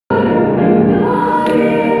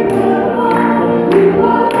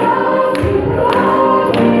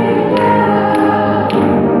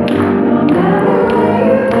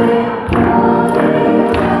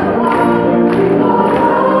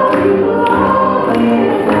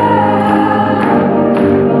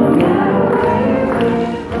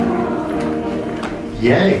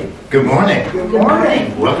Good morning. Good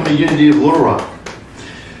morning. Welcome to Unity of Little Rock.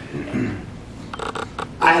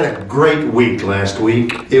 I had a great week last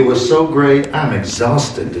week. It was so great, I'm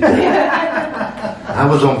exhausted today. I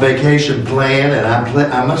was on vacation playing, and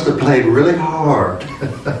I must have played really hard.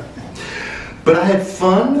 But I had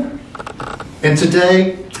fun, and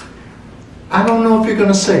today, I don't know if you're going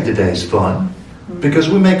to say today's fun, because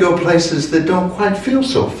we may go places that don't quite feel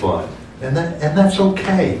so fun, and that's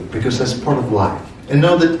okay, because that's part of life. And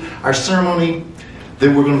know that our ceremony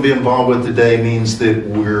that we're going to be involved with today means that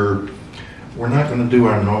we're not going to do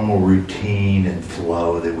our normal routine and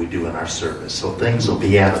flow that we do in our service. So things will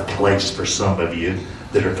be out of place for some of you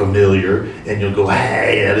that are familiar, and you'll go,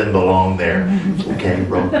 hey, I didn't belong there. It's okay,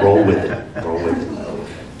 roll with it. Roll with it.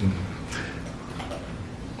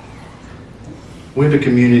 We have a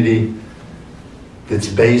community that's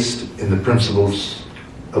based in the principles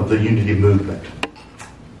of the Unity movement.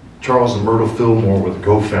 Charles and Myrtle Fillmore were the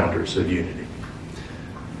co-founders of Unity.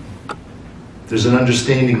 There's an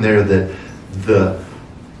understanding there that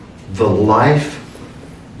the life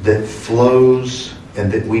that flows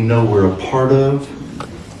and that we know we're a part of,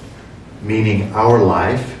 meaning our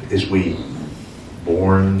life as we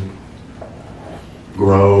born,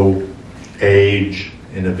 grow, age,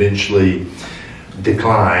 and eventually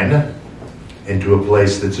decline into a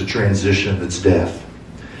place that's a transition, that's death.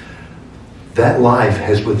 That life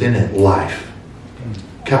has within it life,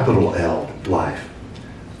 capital L, life.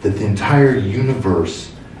 That the entire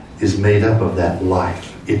universe is made up of that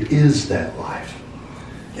life. It is that life.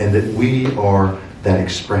 And that we are that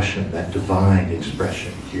expression, that divine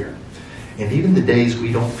expression here. And even the days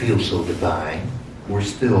we don't feel so divine, we're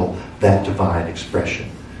still that divine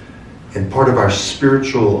expression. And part of our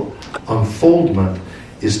spiritual unfoldment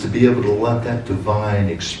is to be able to let that divine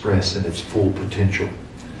express in its full potential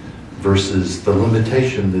versus the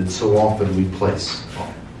limitation that so often we place on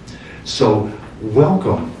it. So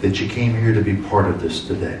welcome that you came here to be part of this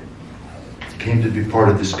today. You came to be part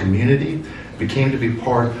of this community. You came to be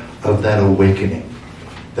part of that awakening,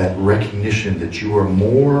 that recognition that you are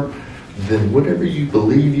more than whatever you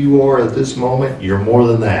believe you are at this moment. You're more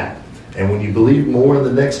than that. And when you believe more in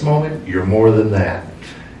the next moment, you're more than that.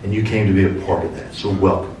 And you came to be a part of that. So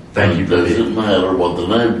welcome. Thank you. It doesn't matter what the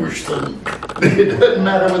neighbors think. It doesn't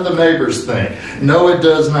matter what the neighbors think. No, it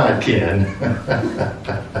does not, Ken.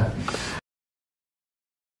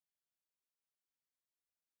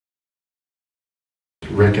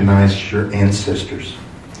 Recognize your ancestors.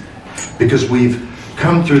 Because we've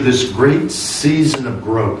come through this great season of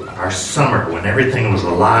growth, our summer, when everything was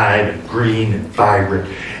alive and green and vibrant,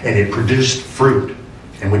 and it produced fruit.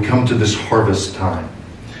 And we come to this harvest time.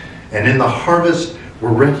 And in the harvest,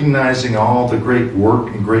 we're recognizing all the great work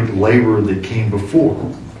and great labor that came before.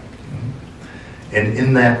 And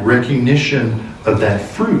in that recognition of that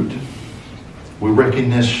fruit, we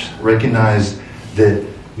recognize that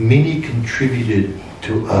many contributed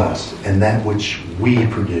to us and that which we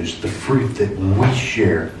produce, the fruit that we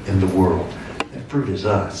share in the world. That fruit is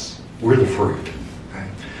us. We're the fruit. Right?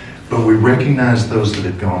 But we recognize those that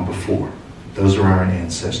have gone before. Those are our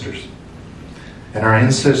ancestors. And our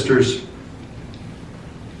ancestors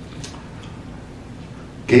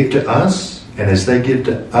gave to us, and as they give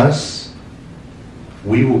to us,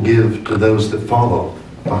 we will give to those that follow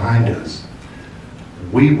behind us.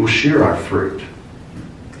 We will share our fruit,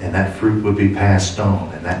 and that fruit will be passed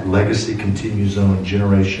on, and that legacy continues on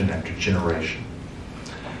generation after generation.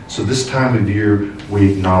 So this time of year,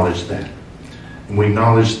 we acknowledge that. And we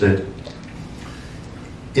acknowledge that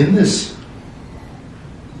in this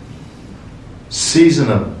season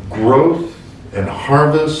of growth and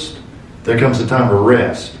harvest, there comes a time of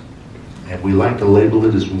rest. And we like to label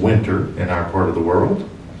it as winter in our part of the world.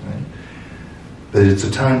 Right? But it's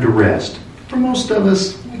a time to rest. For most of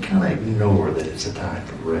us, we kind of ignore that it's a time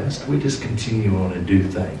for rest. We just continue on and do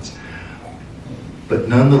things. But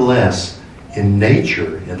nonetheless, in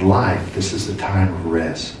nature, in life, this is a time of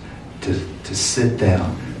rest. To sit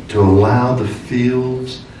down, to allow the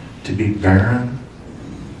fields to be barren,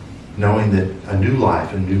 knowing that a new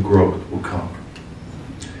life and new growth will come.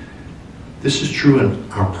 This is true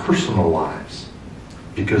in our personal lives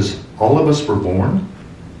because all of us were born.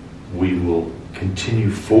 We will continue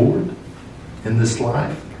forward in this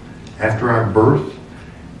life after our birth,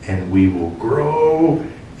 and we will grow,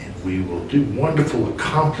 and we will do wonderful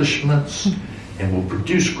accomplishments, and we'll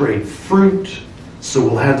produce great fruit. So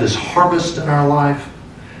we'll have this harvest in our life,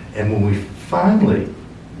 and when we finally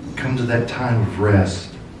come to that time of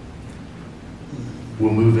rest,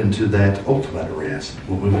 we'll move into that ultimate rest.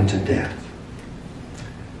 We'll move into death.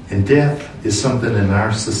 And death is something in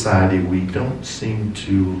our society we don't seem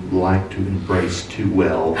to like to embrace too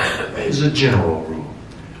well as a general rule.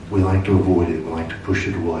 We like to avoid it. We like to push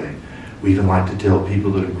it away. We even like to tell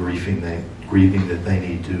people that are grieving that they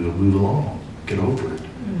need to move along, get over it,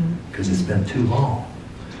 because it's been too long.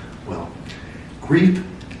 Well, grief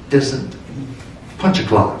doesn't punch a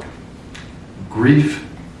clock. Grief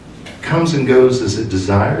comes and goes as it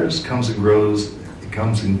desires, comes and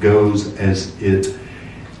goes as it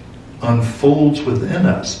unfolds within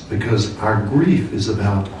us, because our grief is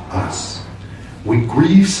about us. We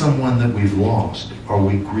grieve someone that we've lost, or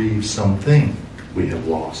we grieve something we have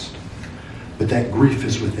lost. But that grief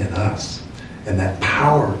is within us. And that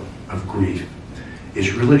power of grief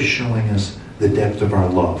is really showing us the depth of our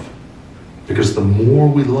love. Because the more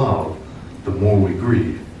we love, the more we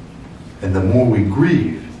grieve. And the more we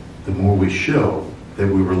grieve, the more we show that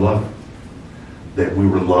we were loved. That we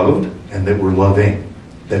were loved and that we're loving.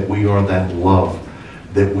 That we are that love.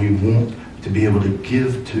 That we want to be able to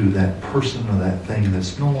give to that person or that thing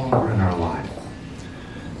that's no longer in our life.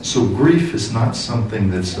 So grief is not something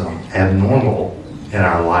that's abnormal in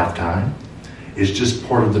our lifetime. It's just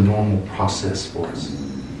part of the normal process for us.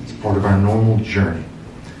 It's part of our normal journey.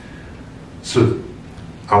 So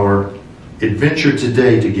our adventure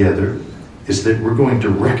today together is that we're going to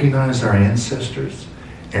recognize our ancestors,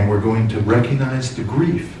 and we're going to recognize the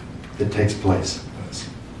grief that takes place.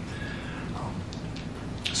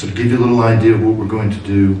 So to give you a little idea of what we're going to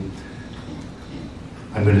do,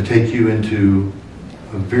 I'm going to take you into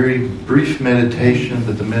a very brief meditation,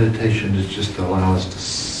 but the meditation is just to allow us to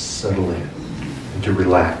settle in and to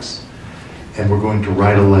relax. And we're going to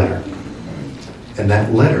write a letter. And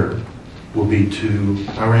that letter will be to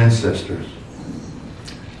our ancestors.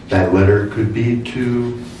 That letter could be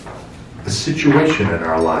to a situation in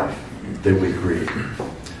our life that we grieve.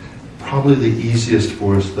 Probably the easiest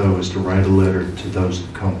for us, though, is to write a letter to those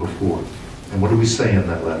that come before. And what do we say in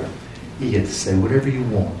that letter? You get to say whatever you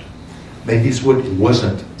want. Maybe it's what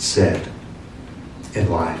wasn't said in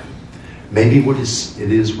life. Maybe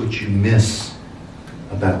it is what you miss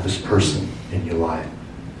about this person in your life.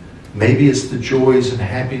 Maybe it's the joys and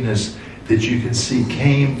happiness that you can see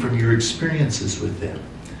came from your experiences with them.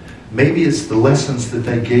 Maybe it's the lessons that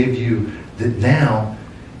they gave you that now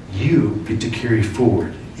you get to carry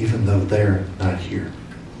forward, even though they're not here.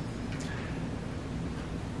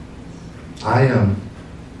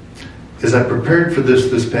 As I prepared for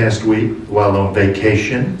this past week while on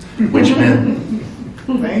vacation, which meant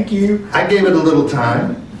thank you, I gave it a little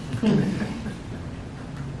time.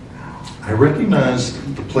 I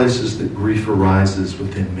recognized the places that grief arises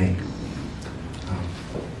within me.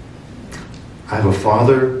 I have a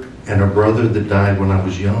father and a brother that died when I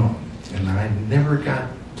was young, and I never got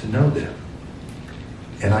to know them.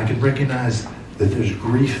 And I can recognize that there's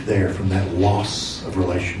grief there from that loss of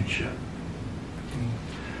relationship.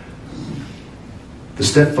 The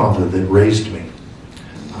stepfather that raised me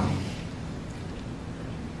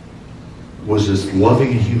was as loving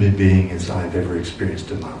a human being as I've ever experienced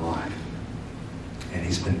in my life. And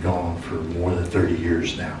he's been gone for more than 30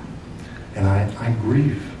 years now. And I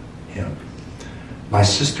grieve him. My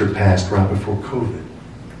sister passed right before COVID.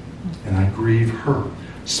 And I grieve her,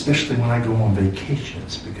 especially when I go on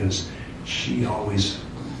vacations, because she always,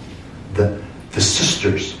 the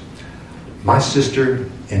sisters, my sister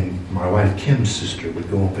and my wife Kim's sister would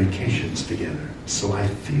go on vacations together. So I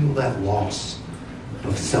feel that loss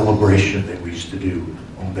of celebration that we used to do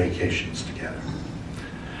on vacations together.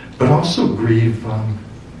 But also grieve, I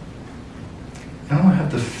don't have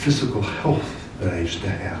the physical health that I used to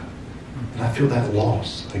have. And I feel that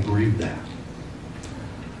loss. I grieve that.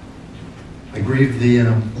 I grieve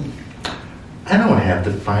I don't have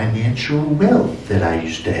the financial wealth that I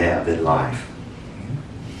used to have in life.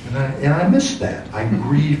 And I miss that. I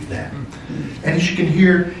grieve that. And as you can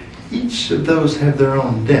hear, each of those have their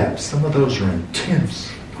own depths. Some of those are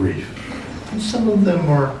intense grief. And some of them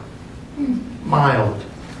are mild.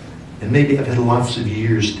 And maybe I've had lots of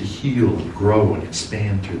years to heal and grow and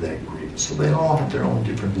expand through that grief. So they all have their own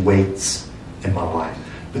different weights in my life.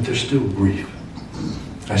 But there's still grief.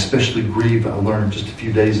 I especially grieve, I learned just a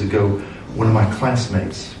few days ago, one of my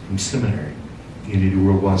classmates from seminary, Unity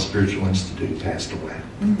Worldwide Spiritual Institute, passed away.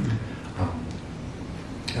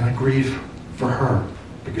 And I grieve for her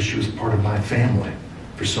because she was part of my family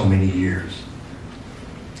for so many years.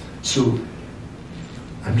 So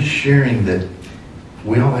I'm just sharing that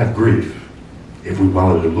we all have grief if we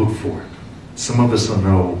bother to look for it. Some of us will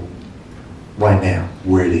know right now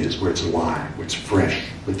where it is, where it's alive, where it's fresh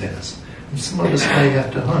within us. And some of us may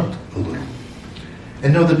have to hunt a little.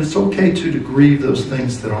 And know that it's okay to grieve those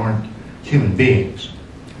things that aren't human beings.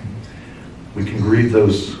 We can grieve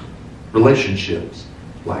those relationships.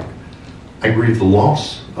 Like, I grieve the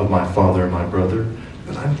loss of my father and my brother,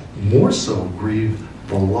 but I more so grieve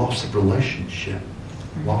the loss of relationship,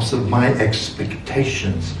 loss of my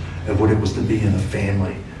expectations of what it was to be in a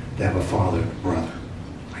family, to have a father and a brother.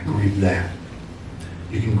 I grieve that.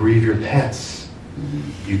 You can grieve your pets.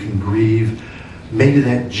 You can grieve maybe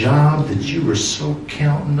that job that you were so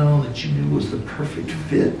counting on, that you knew was the perfect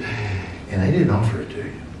fit, and they didn't offer it to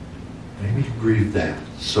you. Maybe you grieve that.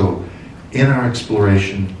 So in our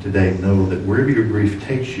exploration today, know that wherever your grief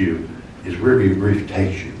takes you is wherever your grief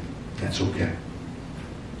takes you. That's okay.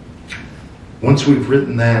 Once we've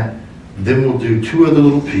written that, then we'll do two other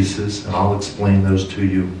little pieces, and I'll explain those to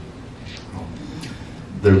you.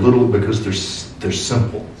 They're little because they're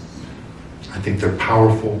simple. I think they're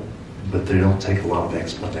powerful, but they don't take a lot of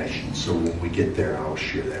explanation. So when we get there, I'll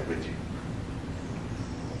share that with you.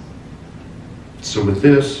 So with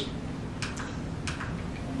this,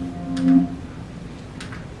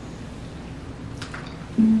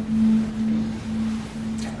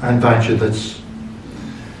 I invite you,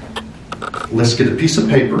 let's get a piece of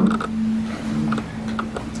paper.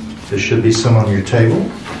 There should be some on your table.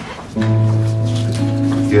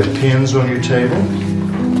 You have pens on your table.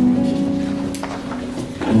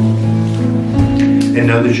 And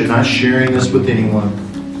know that you're not sharing this with anyone.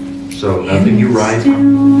 So nothing you write.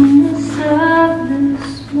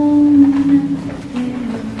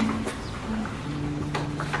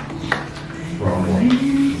 Wrong one.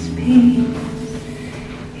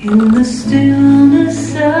 In the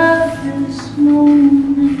stillness of this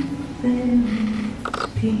moment, there is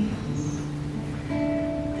peace. There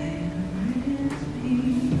is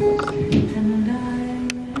peace, and I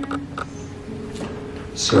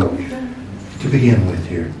rest. So, to begin with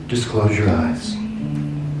here, just close your eyes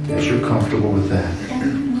as you're comfortable with that.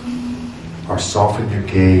 Or soften your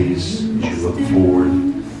gaze as you look forward,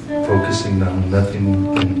 focusing on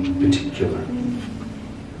nothing in particular.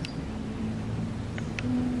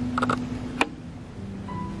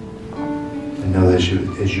 And know that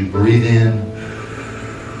as you breathe in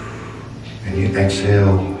and you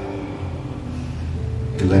exhale,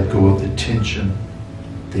 you let go of the tension,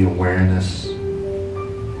 the awareness,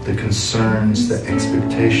 the concerns, the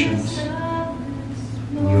expectations,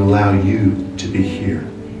 and you allow you to be here,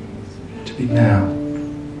 to be now,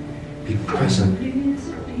 be present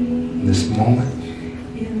in this moment,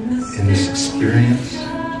 in this experience.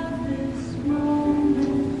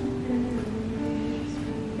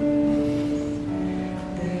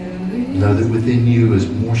 Know that within you is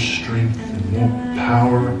more strength and more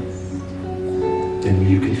power than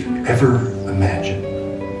you could ever imagine.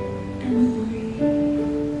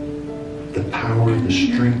 The power, the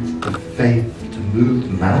strength, the faith to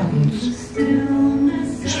move mountains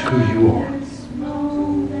is who you are.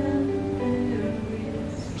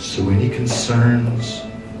 So any concerns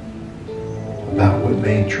about what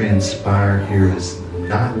may transpire here is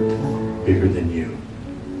not bigger than you.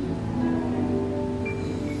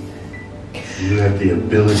 You have the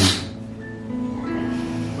ability,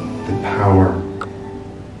 the power,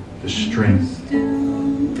 the strength,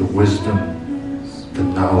 the wisdom, the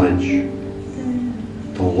knowledge,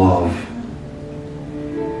 the love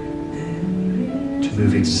to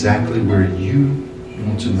move exactly where you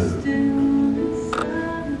want to move.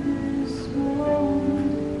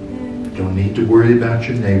 You don't need to worry about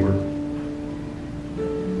your neighbor.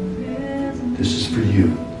 This is for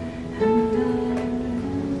you.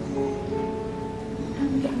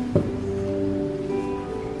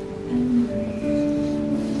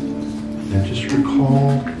 Now just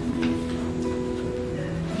recall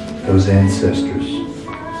those ancestors,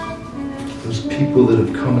 those people that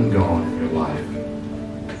have come and gone in your life.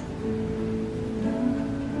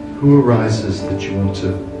 Who arises that you want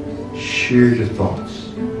to share your thoughts,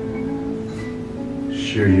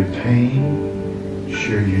 share your pain,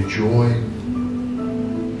 share your joy,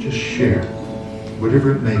 just share,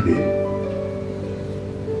 whatever it may be.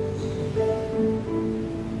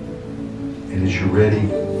 And as you're ready,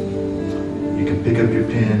 you can pick up your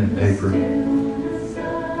pen and paper,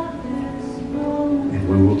 and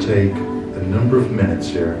we will take a number of minutes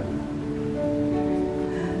here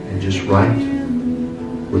and just write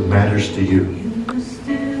what matters to you.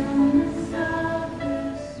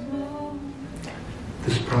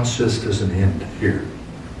 This process doesn't end here.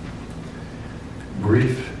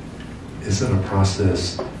 Grief isn't a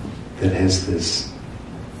process that has this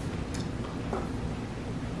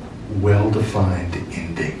well-defined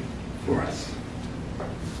ending for us.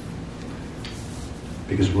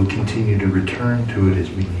 Because we'll continue to return to it as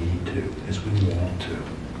we need to, as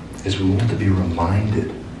we want to be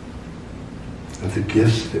reminded of the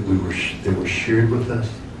gifts that were shared with us,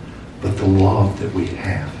 but the love that we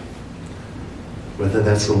have. Whether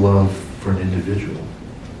that's a love for an individual,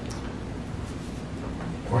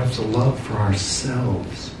 or it's a love for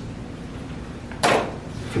ourselves,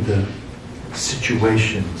 for the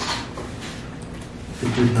situations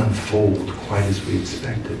that didn't unfold quite as we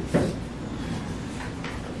expected.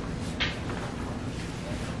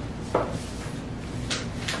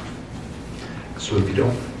 So if you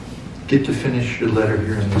don't get to finish your letter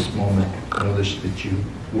here in this moment, know that you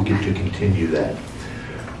will get to continue that.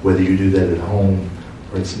 Whether you do that at home,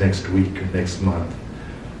 or it's next week or next month.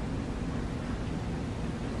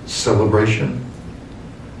 Celebration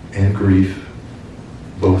and grief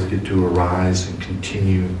both get to arise and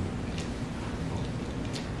continue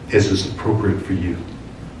as is appropriate for you.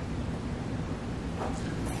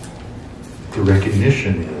 The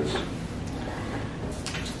recognition is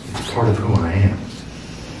it's part of who I am.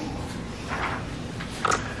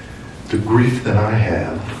 The grief that I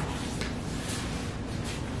have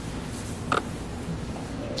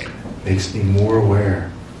makes me more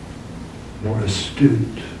aware, more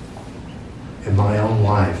astute in my own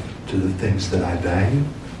life to the things that I value,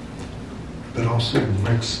 but also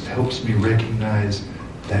helps me recognize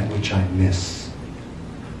that which I miss,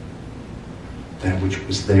 that which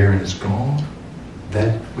was there and is gone,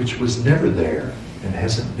 that which was never there and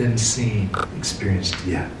hasn't been seen, experienced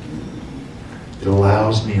yet. It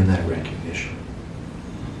allows me in that recognition.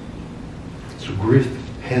 So grief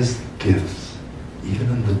has gifts, even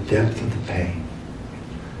in the depth of the pain.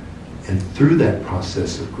 And through that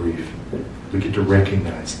process of grief, we get to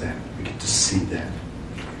recognize that. We get to see that.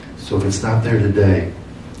 So if it's not there today,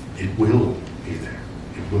 it will be there.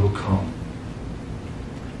 It will come.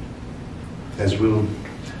 As will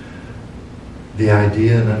the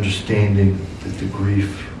idea and understanding that the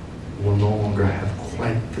grief will no longer have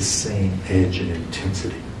quite the same edge and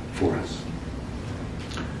intensity for us.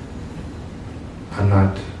 I'm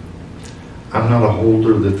not a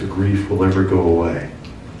holder that the grief will ever go away.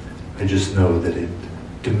 I just know that it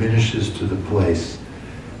diminishes to the place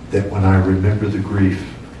that when I remember the grief,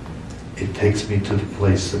 it takes me to the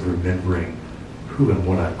place of remembering who and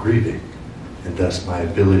what I'm grieving, and thus my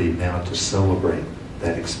ability now to celebrate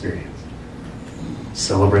that experience.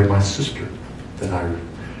 Celebrate my sister, that I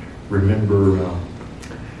remember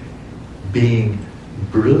being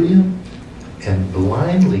brilliant and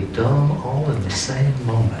blindly dumb all in the same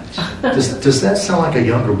moment. Does that sound like a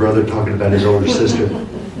younger brother talking about his older sister?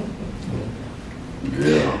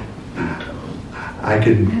 Yeah. I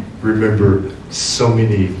can remember so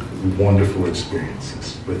many wonderful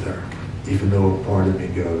experiences with her, even though a part of me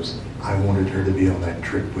goes, I wanted her to be on that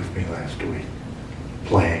trip with me last week,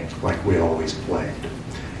 playing like we always played,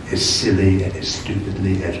 as silly and as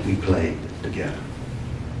stupidly as we played together.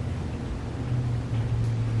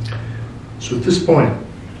 So at this point,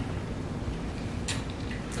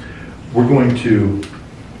 we're going to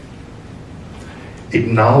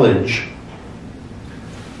acknowledge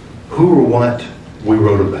who or what we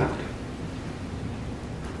wrote about.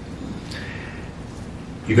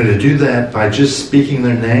 You're going to do that by just speaking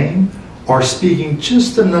their name or speaking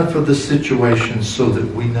just enough of the situation so that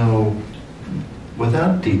we know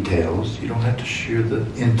without details. You don't have to share the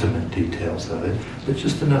intimate details of it, but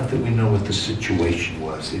just enough that we know what the situation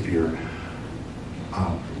was if you're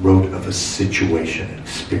wrote of a situation and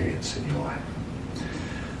experience in your life.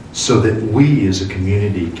 So that we as a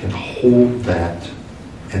community can hold that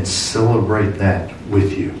and celebrate that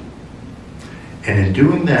with you. And in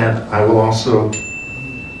doing that, I will also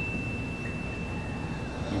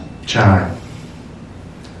chime.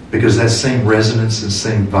 Because that same resonance and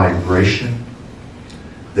same vibration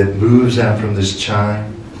that moves out from this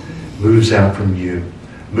chime, moves out from you,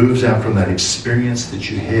 moves out from that experience that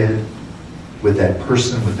you had with that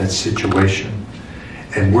person, with that situation,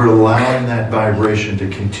 and we're allowing that vibration to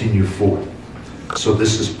continue forward. So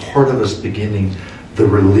this is part of us beginning the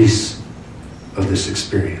release of this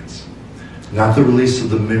experience. Not the release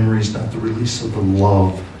of the memories, not the release of the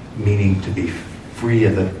love, meaning to be free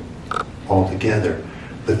of it altogether,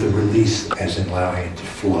 but the release as in allowing it to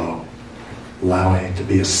flow, allowing it to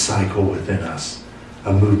be a cycle within us,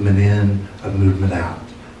 a movement in, a movement out,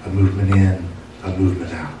 a movement in, a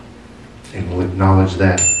movement out. And we'll acknowledge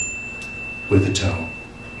that with a tone.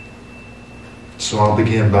 So I'll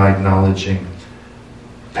begin by acknowledging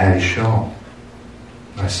Patty Shaw,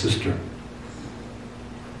 my sister.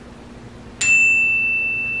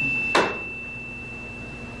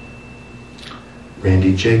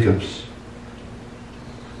 Randy Jacobs,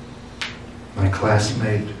 my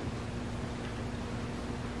classmate.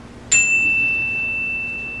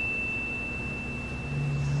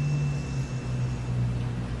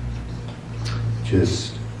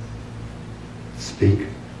 just speak.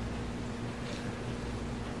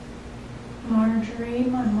 Marjorie,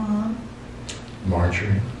 my mom.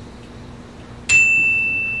 Marjorie.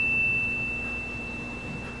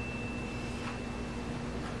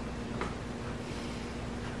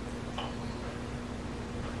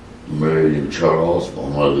 Mary and Charles, my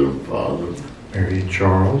mother and father. Mary and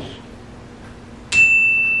Charles.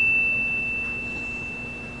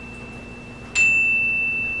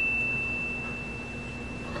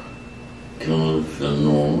 Kenneth and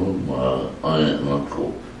Norma, my aunt and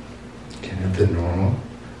uncle. Kenneth and Norma.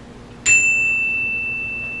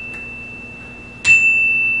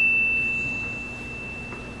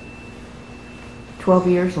 12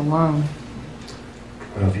 years alone.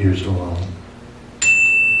 12 years alone.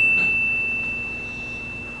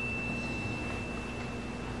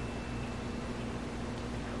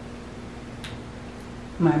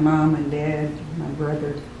 My mom and dad, my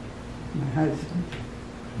brother, my husband.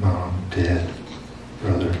 Mom, dad,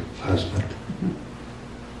 brother, husband.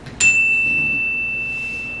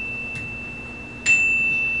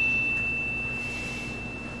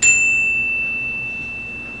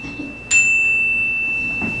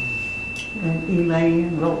 And Elaine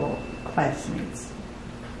and Lowell, classmates.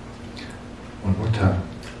 One more time.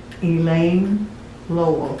 Elaine,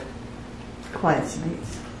 Lowell,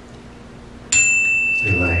 classmates.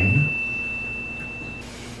 Elaine.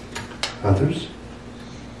 Others?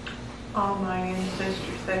 All my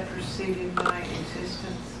ancestors that preceded my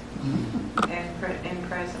existence and in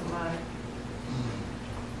present life.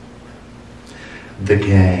 The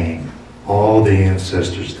gang. All the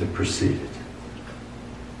ancestors that preceded.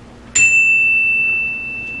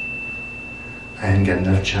 I ain't got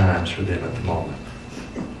enough chimes for them at the moment.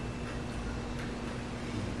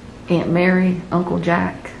 Aunt Mary, Uncle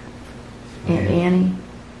Jack, Aunt Annie,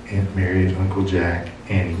 Aunt Mary, Uncle Jack,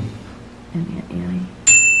 Annie. and Aunt Annie.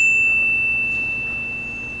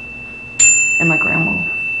 And my grandma,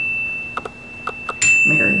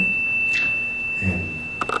 Mary. And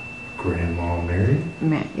Grandma Mary.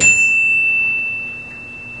 Yes.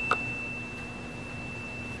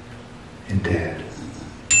 And Dad.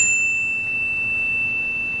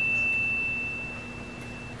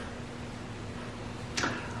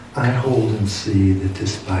 I hold and see that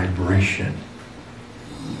this vibration,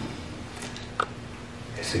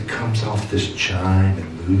 as it comes off this chime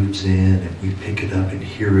and moves in and we pick it up and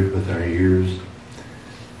hear it with our ears,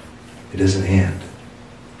 it doesn't end.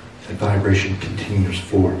 That vibration continues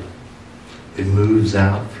forward. It moves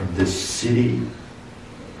out from this city,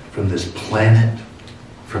 from this planet,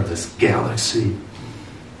 from this galaxy.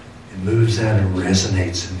 It moves out and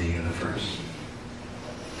resonates in the universe.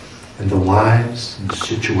 And the lives and the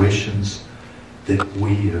situations that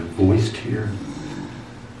we have voiced here,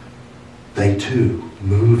 they too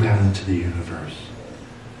move out into the universe.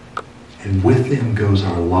 And with them goes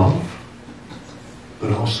our love,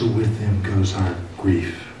 but also with them goes our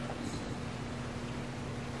grief.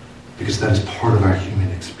 Because that is part of our human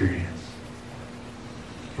experience.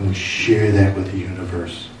 And we share that with the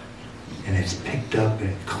universe. And it's picked up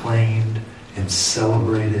and claimed and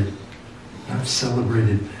celebrated. Not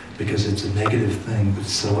celebrated because it's a negative thing, but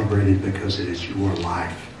celebrated because it is your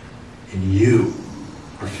life. And you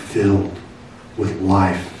are filled with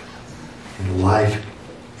life. And life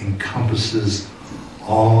encompasses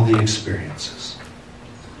all the experiences.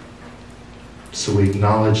 So we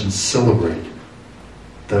acknowledge and celebrate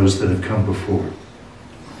those that have come before.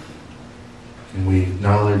 And we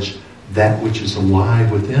acknowledge that which is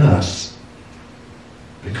alive within us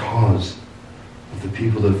because of the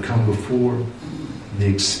people that have come before and the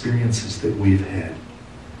experiences that we've had.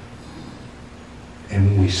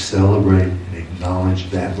 And we celebrate and acknowledge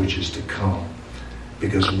that which is to come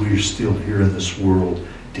because we're still here in this world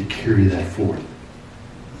to carry that forth.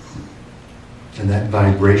 And that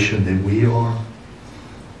vibration that we are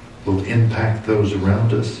will impact those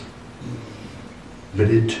around us, but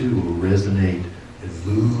it too will resonate and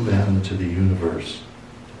move out into the universe.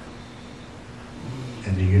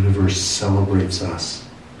 And the universe celebrates us.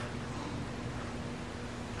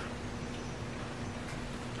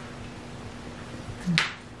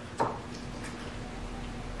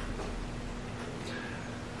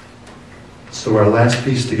 So our last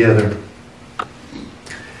piece together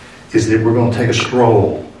is that we're going to take a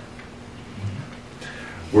stroll.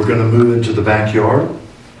 We're going to move into the backyard,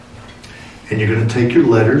 and you're going to take your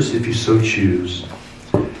letters, if you so choose,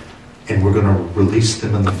 and we're going to release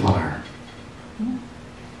them in the fire.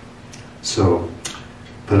 So,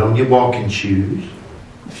 put on your walking shoes.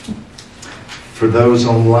 For those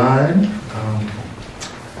online,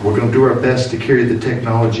 We're going to do our best to carry the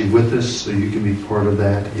technology with us so you can be part of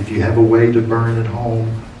that. If you have a way to burn at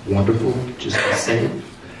home, wonderful, just be safe.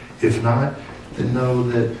 If not, then know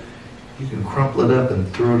that you can crumple it up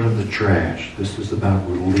and throw it in the trash. This is about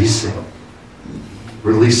releasing.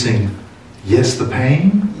 Releasing, yes, the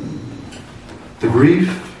pain, the grief,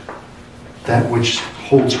 that which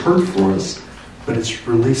holds hurt for us, but it's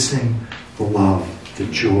releasing the love, the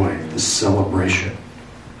joy, the celebration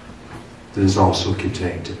that is also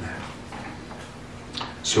contained in that.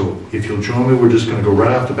 So if you'll join me, we're just going to go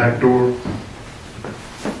right out the back door.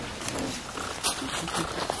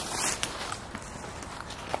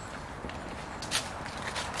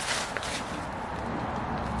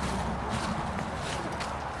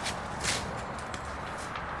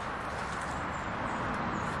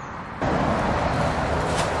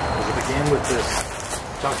 With this,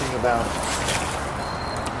 talking about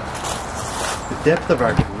the depth of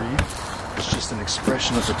our grief is just an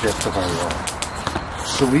expression of the depth of our love.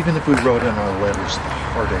 So even if we wrote in our letters the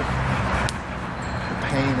heartache, the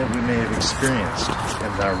pain that we may have experienced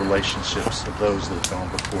in our relationships of those that have gone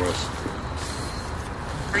before us.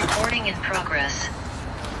 Recording in progress.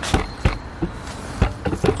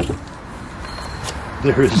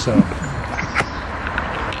 There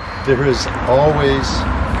is always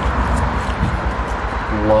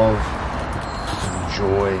love and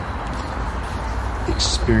joy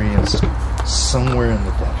experienced somewhere in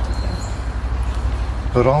the depth of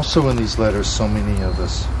that. But also in these letters, so many of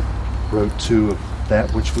us wrote too of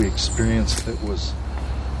that which we experienced that was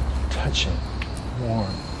touching,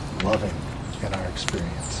 warm, loving in our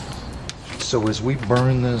experience. So as we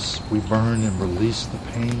burn this, we burn and release the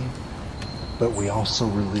pain, but we also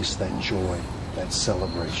release that joy, that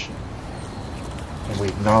celebration. And we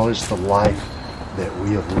acknowledge the life that we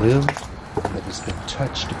have lived, that has been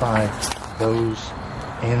touched by those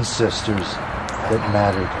ancestors that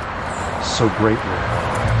mattered so greatly in our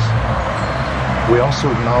lives. We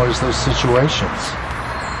also acknowledge those situations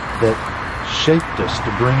that shaped us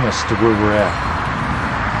to bring us to where we're at.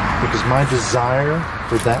 Because my desire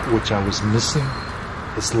for that which I was missing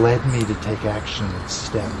has led me to take action and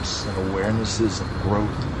steps and awarenesses and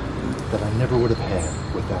growth that I never would have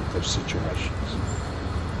had without those situations.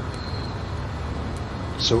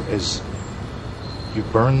 So as you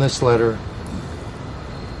burn this letter,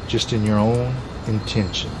 just in your own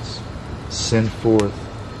intentions, send forth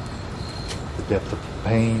the depth of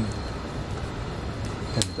pain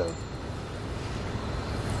and the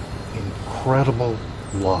incredible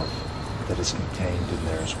love that is contained in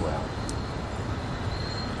there as well.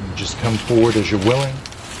 You just come forward as you're willing.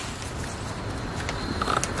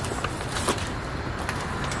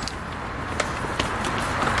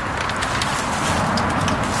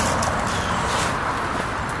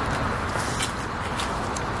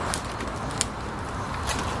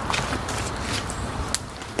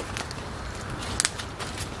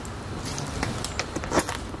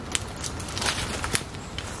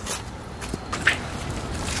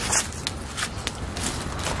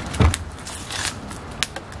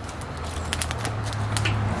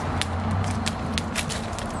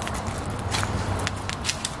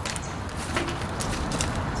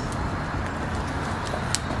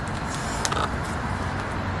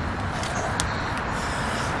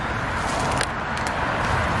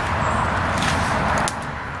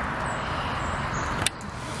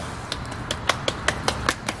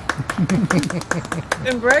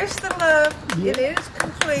 Embrace the love. It is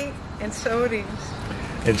complete, and so it is.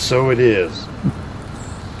 And so it is.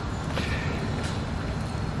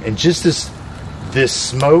 And just as this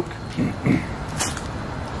smoke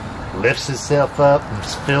lifts itself up and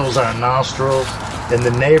fills our nostrils, and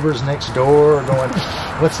the neighbors next door are going,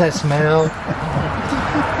 "What's that smell?"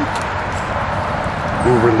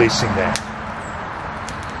 We're releasing that.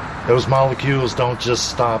 Those molecules don't just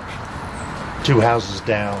stop 2 houses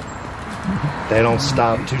down. They don't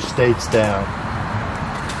stop 2 states down.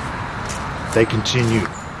 They continue.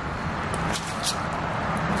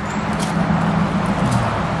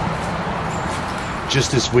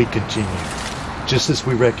 Just as we continue, just as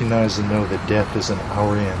we recognize and know that death isn't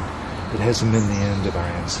our end, it hasn't been the end of our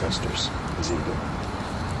ancestors either.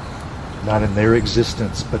 Not in their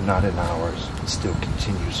existence, but not in ours. It still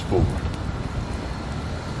continues forward.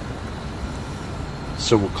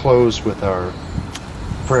 So we'll close with our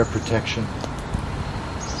prayer protection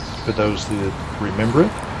for those that remember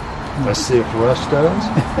it. Let's see if Russ does.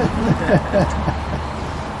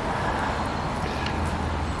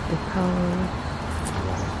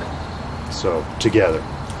 So, together.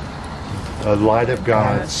 The light of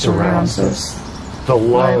God surrounds us. The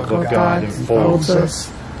love of God enfolds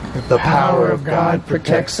us. The power of God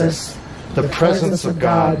protects us. The presence of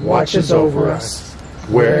God watches over us.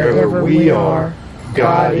 Wherever we are,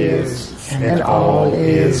 God is, and all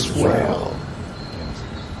is well.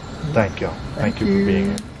 Thank you. Thank you for being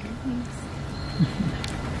here.